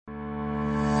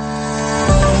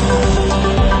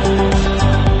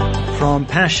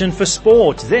passion for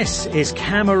sport. This is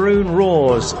Cameroon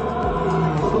Roars.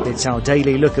 It's our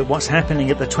daily look at what's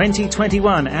happening at the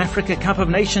 2021 Africa Cup of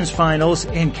Nations finals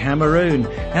in Cameroon.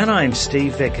 And I'm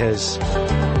Steve Vickers.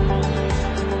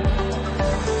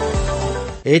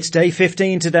 It's day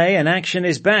 15 today and action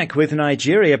is back with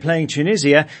Nigeria playing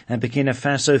Tunisia and Burkina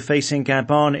Faso facing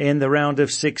Gabon in the round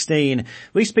of 16.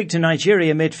 We speak to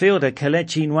Nigeria midfielder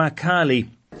Kelechi Nwakali.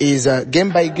 Is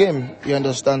game by game, you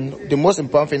understand. The most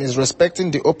important thing is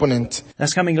respecting the opponent.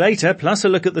 That's coming later, plus a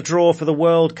look at the draw for the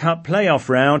World Cup playoff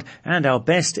round and our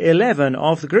best 11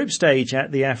 of the group stage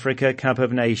at the Africa Cup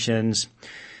of Nations.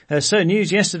 So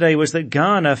news yesterday was that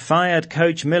Ghana fired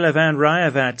coach Milovan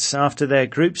Rayevac after their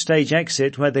group stage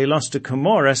exit where they lost to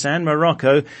Comoros and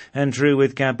Morocco and drew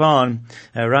with Gabon.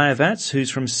 Rayevac, who's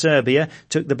from Serbia,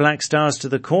 took the Black Stars to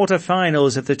the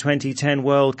quarter-finals of the 2010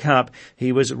 World Cup.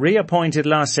 He was reappointed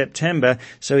last September,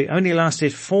 so he only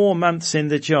lasted 4 months in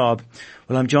the job.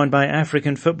 Well, I'm joined by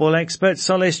African football expert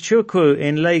Solis Chukwu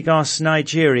in Lagos,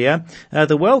 Nigeria.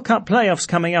 The World Cup playoffs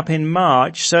coming up in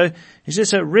March, so is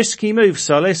this a risky move,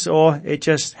 Solis, or it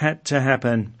just had to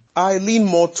happen? I lean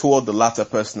more toward the latter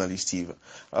personally, Steve.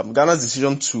 Ghana's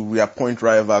decision to reappoint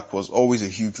Rayevac was always a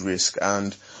huge risk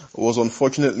and was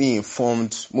unfortunately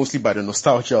informed mostly by the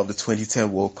nostalgia of the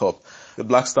 2010 World Cup. The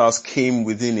Black Stars came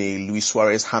within a Luis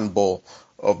Suarez handball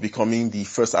of becoming the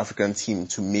first African team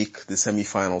to make the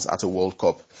semi-finals at a World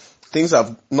Cup. Things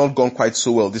have not gone quite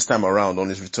so well this time around on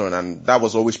his return, and that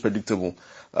was always predictable.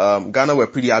 Ghana were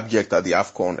pretty abject at the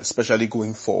AFCON, especially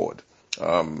going forward.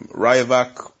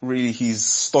 Rayevac, really, his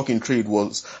stock in trade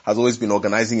has always been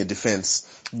organizing a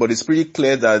defense, but it's pretty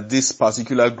clear that this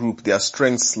particular group, their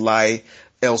strengths lie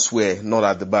elsewhere, not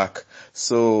at the back.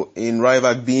 So in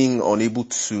Rayevac being unable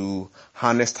to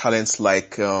harness talents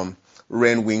like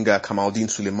Ren winger Kamaldeen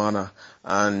Sulemana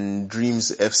and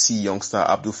Dreams FC youngster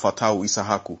Abdul Fattah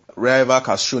Isahaku, Rayevac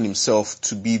has shown himself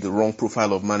to be the wrong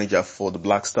profile of manager for the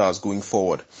Black Stars going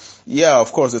forward. Yeah,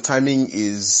 of course, the timing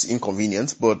is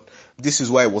inconvenient, but this is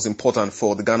why it was important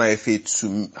for the Ghana FA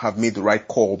to have made the right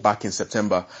call back in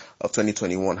September of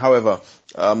 2021. However,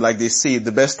 like they say,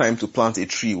 the best time to plant a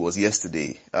tree was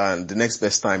yesterday, and the next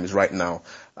best time is right now.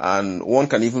 And one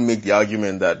can even make the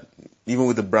argument that even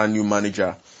with the brand new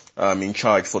manager in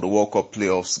charge for the World Cup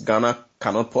playoffs, Ghana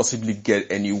cannot possibly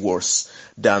get any worse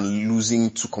than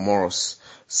losing to Comoros.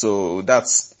 So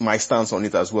that's my stance on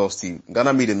it as well, Steve.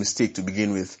 Ghana made a mistake to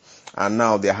begin with, and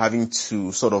now they're having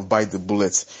to sort of bite the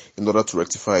bullet in order to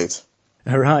rectify it.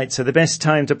 All right, so the best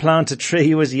time to plant a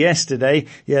tree was yesterday.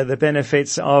 Yeah, the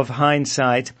benefits of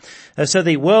hindsight. So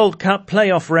the World Cup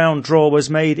playoff round draw was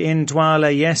made in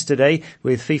Douala yesterday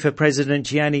with FIFA President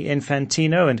Gianni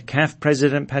Infantino and CAF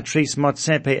President Patrice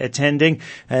Motsepe attending.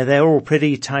 They're all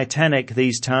pretty titanic,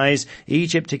 these ties.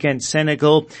 Egypt against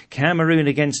Senegal, Cameroon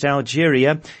against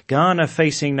Algeria, Ghana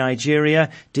facing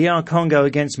Nigeria, DR Congo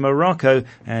against Morocco,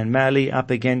 and Mali up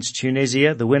against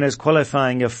Tunisia, the winners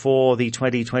qualifying for the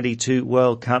 2022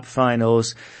 World Cup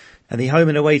finals. And the home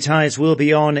and away ties will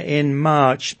be on in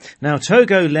March. Now,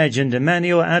 Togo legend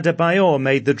Emmanuel Adebayor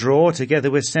made the draw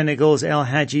together with Senegal's El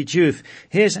Hadji Diouf.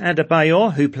 Here's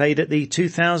Adebayor, who played at the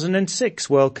 2006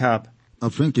 World Cup. I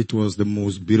think it was the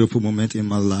most beautiful moment in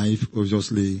my life,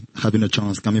 obviously having a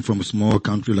chance coming from a small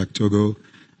country like Togo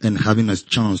and having a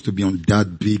chance to be on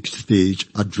that big stage.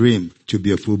 I dream to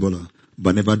be a footballer,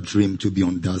 but never dream to be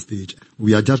on that stage.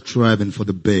 We are just striving for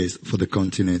the best for the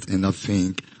continent, and I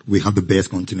think we have the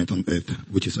best continent on earth,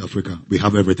 which is Africa. We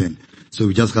have everything. So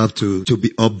we just have to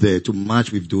be up there to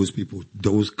match with those people,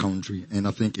 those countries. And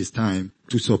I think it's time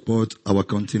to support our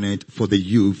continent for the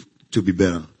youth to be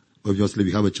better. Obviously,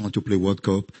 we have a chance to play World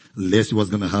Cup. Let's see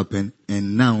what's going to happen.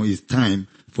 And now it's time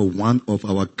for one of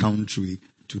our country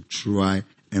to try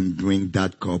and bring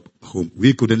that cup home.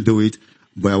 We couldn't do it,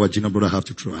 but our junior brother have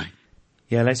to try.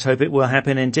 Yeah, let's hope it will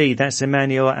happen indeed. That's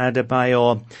Emmanuel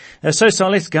Adebayor. So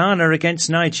Solis, Ghana against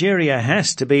Nigeria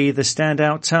has to be the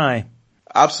standout tie.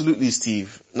 Absolutely,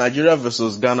 Steve. Nigeria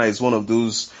versus Ghana is one of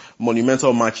those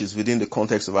monumental matches within the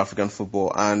context of African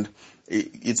football, and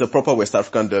it's a proper West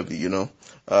African derby, you know.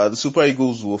 The Super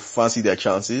Eagles will fancy their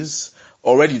chances.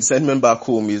 Already the sentiment back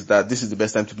home is that this is the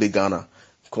best time to play Ghana,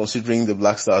 considering the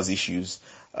Black Stars issues.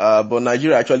 But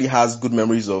Nigeria actually has good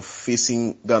memories of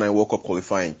facing Ghana in World Cup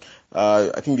qualifying.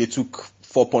 I think they took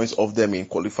 4 points off them in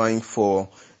qualifying for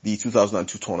the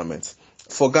 2002 tournament.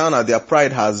 For Ghana, their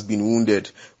pride has been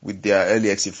wounded with their early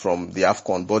exit from the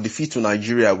AFCON, but defeat to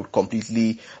Nigeria would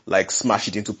completely smash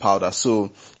it into powder.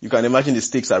 So you can imagine the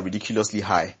stakes are ridiculously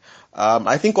high.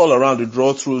 I think all around the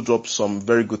draw through dropped some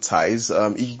very good ties.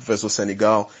 Egypt versus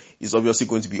Senegal is obviously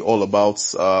going to be all about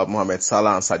Mohamed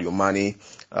Salah and Sadio Mane,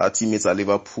 teammates at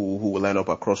Liverpool who will line up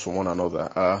across from one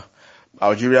another.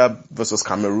 Algeria versus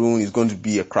Cameroon is going to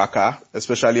be a cracker,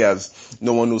 especially as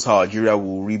no one knows how Algeria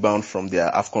will rebound from their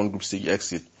AFCON group stage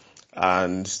exit,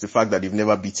 and the fact that they've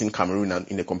never beaten Cameroon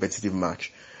in a competitive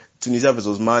match. Tunisia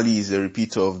versus Mali is a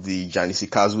repeat of the Janisi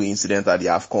Kazwe incident at the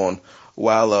AFCON,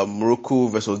 while Morocco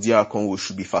versus DR Congo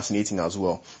should be fascinating as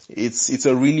well. It's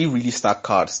a really, really stacked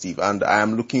card, Steve, and I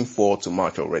am looking forward to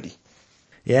March already.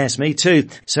 Yes, me too.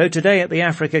 So today at the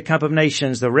Africa Cup of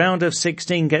Nations, the round of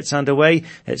 16 gets underway.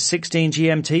 At 16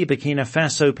 GMT, Burkina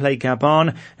Faso play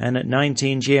Gabon, and at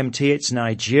 19 GMT, it's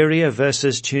Nigeria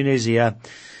versus Tunisia.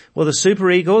 Well, the Super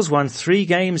Eagles won 3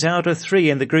 games out of 3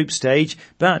 in the group stage,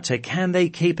 but can they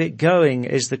keep it going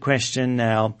is the question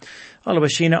now.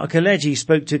 Oluwashina Okeleji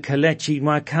spoke to Kelechi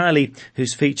Nwakali,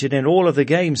 who's featured in all of the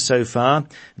games so far.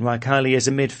 Nwakali is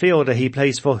a midfielder. He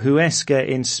plays for Huesca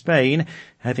in Spain,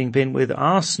 having been with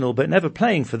Arsenal but never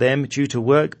playing for them due to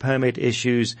work permit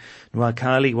issues.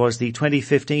 Nwakali was the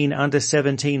 2015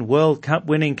 Under-17 World Cup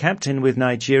winning captain with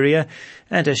Nigeria,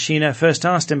 and Ashina first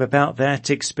asked him about that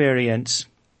experience.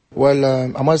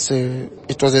 Well, I must say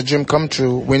it was a dream come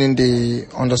true, winning the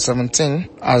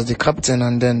Under-17 as the captain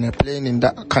and then playing in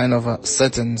that kind of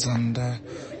settings, and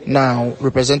now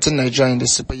representing Nigeria in the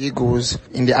Super Eagles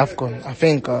in the AFCON. I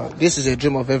think this is a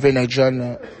dream of every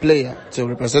Nigerian player to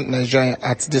represent Nigeria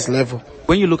at this level.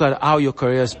 When you look at how your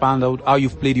career spanned out, how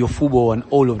you've played your football and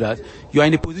all of that, you are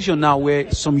in a position now where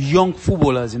some young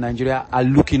footballers in Nigeria are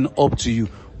looking up to you.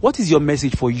 What is your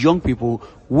message for young people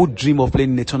who dream of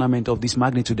playing in a tournament of this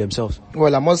magnitude themselves?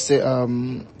 Well, I must say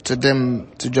to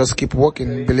them to just keep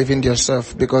working, believe in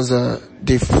yourself, because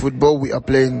the football we are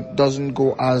playing doesn't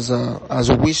go as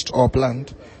wished or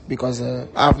planned. Because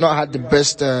I've not had the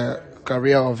best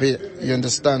career of it, you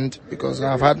understand, because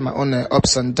I've had my own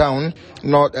ups and downs,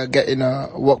 not getting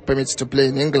work permits to play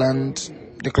in England,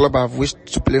 the club I've wished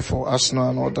to play for, Arsenal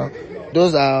and all that.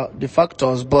 Those are the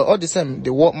factors, but all the same,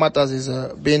 what matters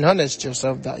is being honest to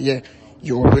yourself that,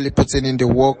 you're really putting in the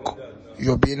work.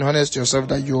 You're being honest to yourself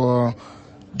that you're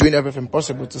doing everything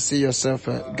possible to see yourself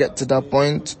get to that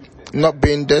point. Not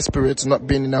being desperate, not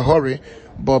being in a hurry,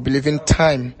 but believing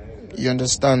time, you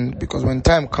understand? Because when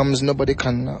time comes, nobody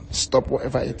can stop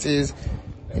whatever it is.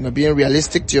 Being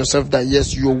realistic to yourself that,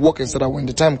 yes, you're working so that when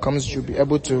the time comes, you'll be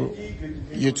able to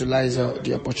utilize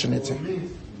the opportunity.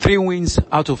 3 wins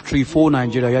out of 3 for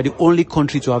Nigeria. You are the only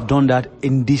country to have done that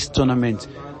in this tournament.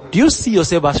 Do you see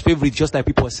yourself as favourite, just like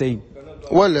people are saying?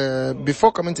 Well,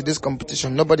 before coming to this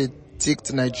competition, nobody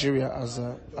ticked Nigeria as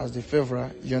the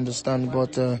favourite, you understand?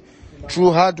 But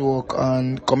through hard work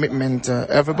and commitment,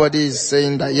 everybody is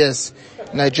saying that, yes,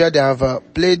 Nigeria, they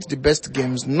have played the best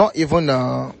games, not even,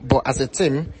 but as a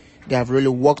team, they have really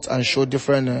worked and showed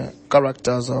different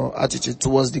characters or attitude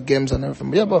towards the games and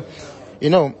everything. But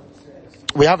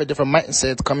we have a different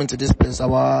mindset coming to this place.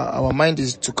 Our mind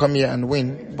is to come here and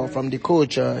win. But from the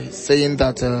coach, he's saying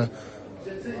that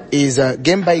is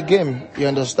game by game, you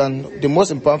understand. The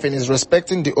most important thing is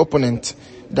respecting the opponent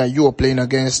that you are playing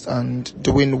against and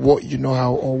doing what you know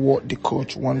how or what the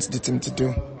coach wants the team to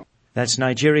do. That's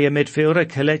Nigeria midfielder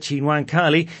Kelechi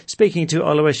Nwakali speaking to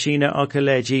Oluwashina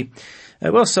Okeleji.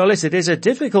 Well, Solis, it is a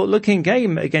difficult-looking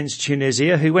game against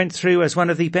Tunisia, who went through as one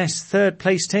of the best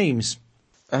third-place teams.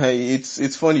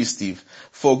 It's funny, Steve.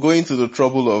 For going to the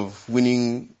trouble of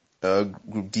winning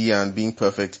Group D and being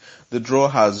perfect, the draw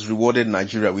has rewarded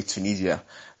Nigeria with Tunisia.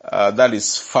 That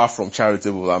is far from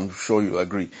charitable, I'm sure you'll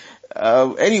agree.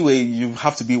 Anyway, you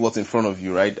have to be what's in front of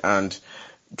you, right? And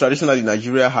traditionally,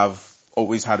 Nigeria have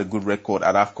always had a good record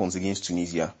at AFCONs against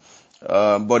Tunisia.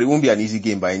 But it won't be an easy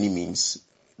game by any means.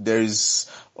 There is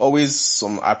always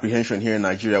some apprehension here in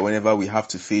Nigeria whenever we have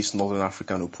to face Northern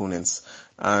African opponents.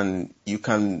 And you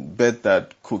can bet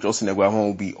that Coach Austin Eguahon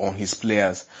will be on his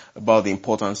players about the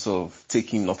importance of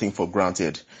taking nothing for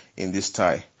granted in this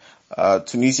tie.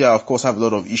 Tunisia, of course, have a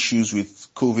lot of issues with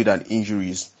COVID and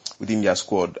injuries within their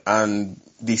squad, and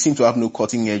they seem to have no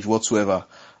cutting edge whatsoever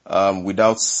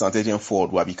without Saint-Etienne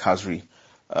forward Wabi Kazri.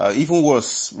 Even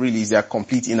worse, really, is their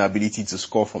complete inability to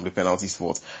score from the penalty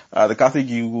spot. The Catholic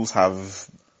Eagles have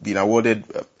been awarded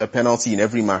a penalty in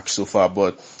every match so far,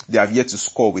 but they have yet to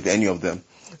score with any of them.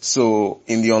 So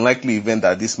in the unlikely event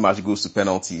that this match goes to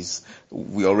penalties,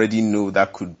 we already know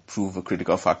that could prove a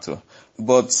critical factor.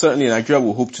 But certainly Nigeria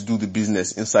will hope to do the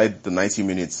business inside the 90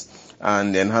 minutes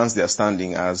and enhance their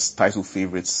standing as title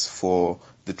favourites for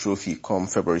the trophy come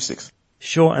February 6th.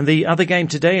 Sure, and the other game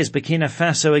today is Burkina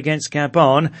Faso against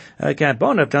Gabon.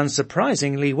 Gabon have done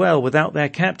surprisingly well without their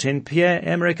captain,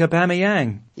 Pierre-Emerick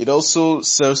Aubameyang. It also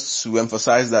serves to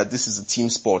emphasize that this is a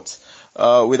team sport.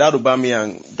 Without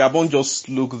Aubameyang, Gabon just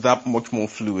look that much more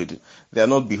fluid. They are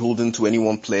not beholden to any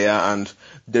one player, and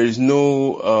there is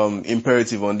no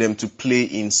imperative on them to play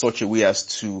in such a way as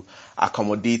to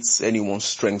accommodate anyone's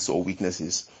strengths or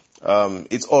weaknesses.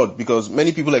 It's odd because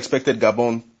many people expected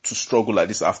Gabon to struggle at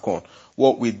this AFCON,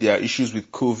 what with their issues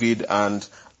with COVID and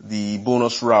the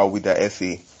bonus row with their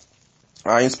FA.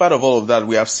 In spite of all of that,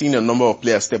 we have seen a number of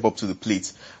players step up to the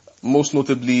plate. Most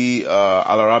notably,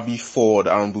 Al Arabi forward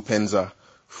Aaron Bupenza,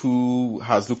 who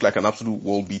has looked like an absolute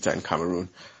world beater in Cameroon.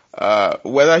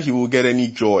 Whether he will get any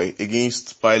joy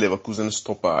against Bayer Leverkusen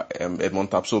stopper Edmond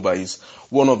Tapsoba is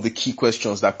one of the key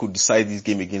questions that could decide this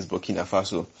game against Burkina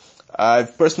Faso.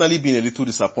 I've personally been a little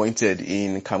disappointed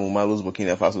in Kamumalo's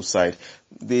Burkina Faso side.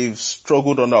 They've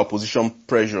struggled under opposition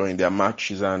pressure in their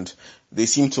matches, and they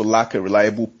seem to lack a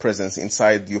reliable presence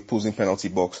inside the opposing penalty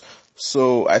box.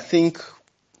 So I think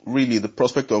really the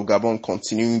prospect of Gabon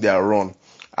continuing their run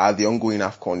at the ongoing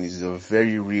AFCON is a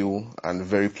very real and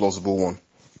very plausible one.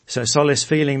 So Solis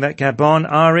feeling that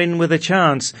Gabon are in with a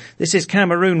chance. This is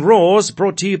Cameroon Roars,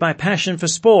 brought to you by Passion for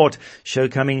Sport. Show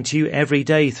coming to you every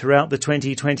day throughout the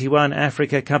 2021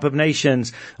 Africa Cup of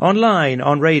Nations. Online,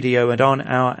 on radio and on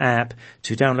our app.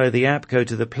 To download the app, go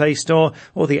to the Play Store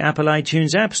or the Apple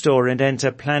iTunes App Store and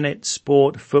enter Planet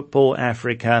Sport Football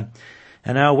Africa.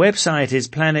 And our website is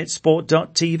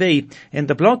planetsport.tv. In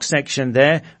the blog section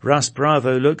there, Russ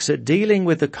Bravo looks at dealing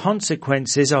with the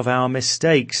consequences of our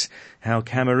mistakes. How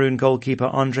Cameroon goalkeeper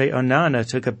Andre Onana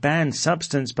took a banned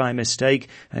substance by mistake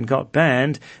and got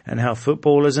banned, and how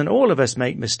footballers and all of us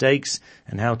make mistakes,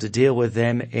 and how to deal with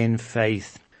them in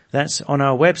faith. That's on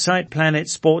our website,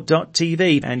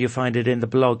 planetsport.tv, and you'll find it in the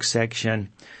blog section.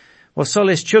 Well,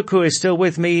 Solis Chukwu is still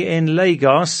with me in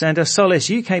Lagos, and Solis,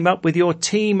 you came up with your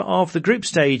team of the group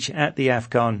stage at the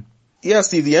AFCON. Yeah,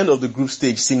 Steve, the end of the group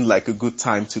stage seemed like a good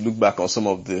time to look back on some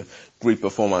of the great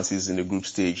performances in the group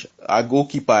stage. Our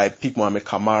goalkeeper, I picked Mohamed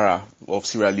Kamara of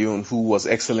Sierra Leone, who was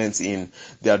excellent in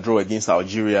their draw against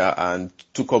Algeria and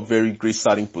took up very great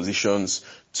starting positions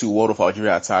to ward off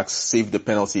Algeria attacks, saved the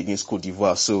penalty against Cote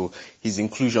d'Ivoire, so his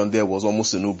inclusion there was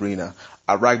almost a no-brainer.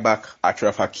 At right back,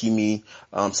 Achraf Hakimi,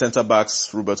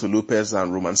 centre-backs, Roberto Lopez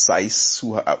and Roman Saiz,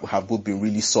 who have both been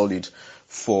really solid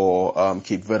for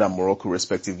Cape Verde and Morocco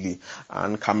respectively.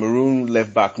 And Cameroon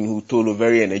left back Nuhu Tolo,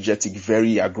 very energetic,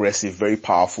 very aggressive, very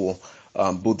powerful,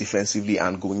 both defensively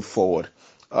and going forward.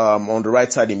 On the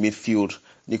right side in midfield,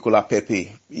 Nicolas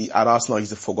Pepe. At Arsenal,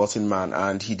 he's a forgotten man,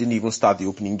 and he didn't even start the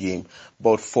opening game.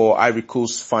 But for Ivory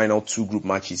Coast's final two group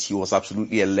matches, he was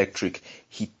absolutely electric.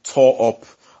 He tore up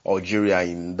Algeria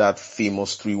in that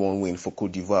famous 3-1 win for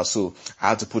Cote d'Ivoire, so I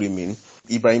had to put him in.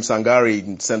 Ibrahim Sangare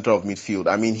in center of midfield.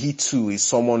 I mean, he too is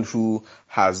someone who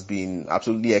has been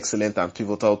absolutely excellent and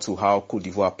pivotal to how Cote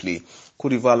d'Ivoire play.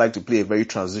 Cote d'Ivoire like to play a very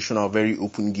transitional, very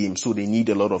open game, so they need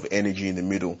a lot of energy in the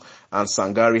middle. And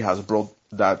Sangare has brought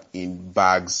that in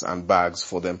bags and bags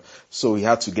for them. So he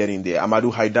had to get in there.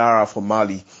 Amadou Haidara for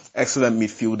Mali, excellent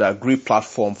midfielder, great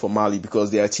platform for Mali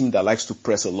because they are a team that likes to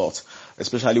press a lot,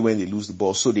 especially when they lose the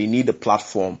ball. So they need a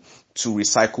platform to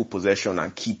recycle possession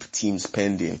and keep teams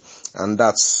pending. And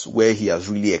that's where he has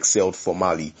really excelled for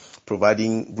Mali,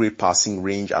 providing great passing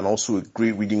range and also a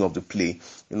great reading of the play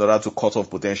in order to cut off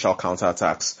potential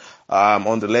counterattacks.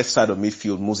 On the left side of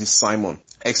midfield, Moses Simon,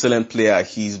 excellent player.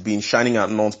 He's been shining at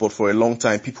Nantes, but for a long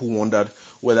time, people wondered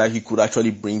whether he could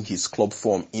actually bring his club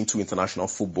form into international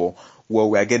football. Well,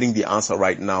 we are getting the answer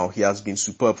right now. He has been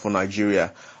superb for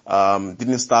Nigeria.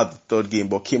 Didn't start the third game,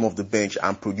 but came off the bench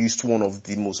and produced one of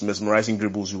the most mesmerizing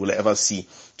dribbles you will ever see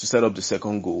to set up the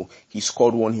second goal. He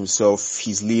scored one himself.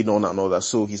 He's lead on another.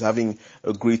 So he's having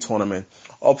a great tournament.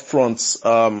 Up front,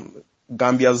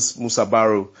 Gambia's Musa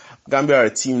Barrow. Gambia are a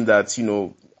team that, you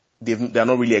know, they're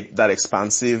not really that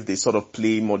expansive. They sort of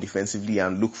play more defensively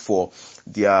and look for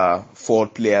their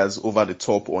forward players over the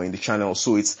top or in the channel.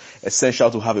 So it's essential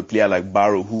to have a player like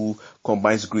Barrow who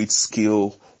combines great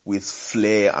skill with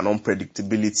flair and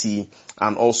unpredictability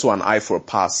and also an eye for a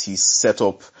pass.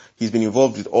 He's been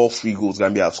involved with all 3 goals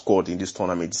Gambia have scored in this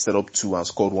tournament. He set up 2 and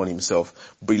scored 1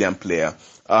 himself. Brilliant player.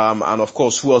 And of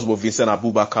course, who else but Vincent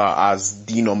Abubakar as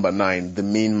the number 9, the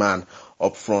main man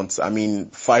up front. I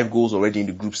mean, 5 goals already in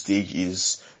the group stage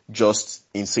is just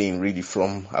insane really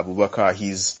from Abubakar.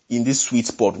 He's in this sweet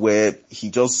spot where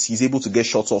he's able to get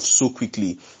shots off so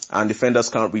quickly and defenders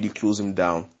can't really close him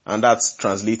down. And that's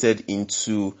translated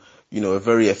into a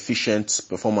very efficient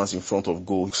performance in front of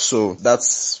goal. So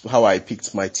that's how I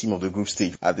picked my team of the group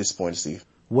stage at this point, Steve.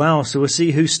 Wow, so we'll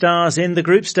see who stars in the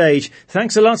group stage.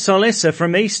 Thanks a lot, Solis.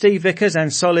 From me, Steve Vickers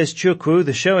and Solis Chukwu,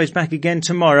 the show is back again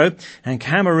tomorrow, and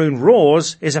Cameroon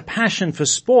Roars is a passion for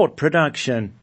sport production.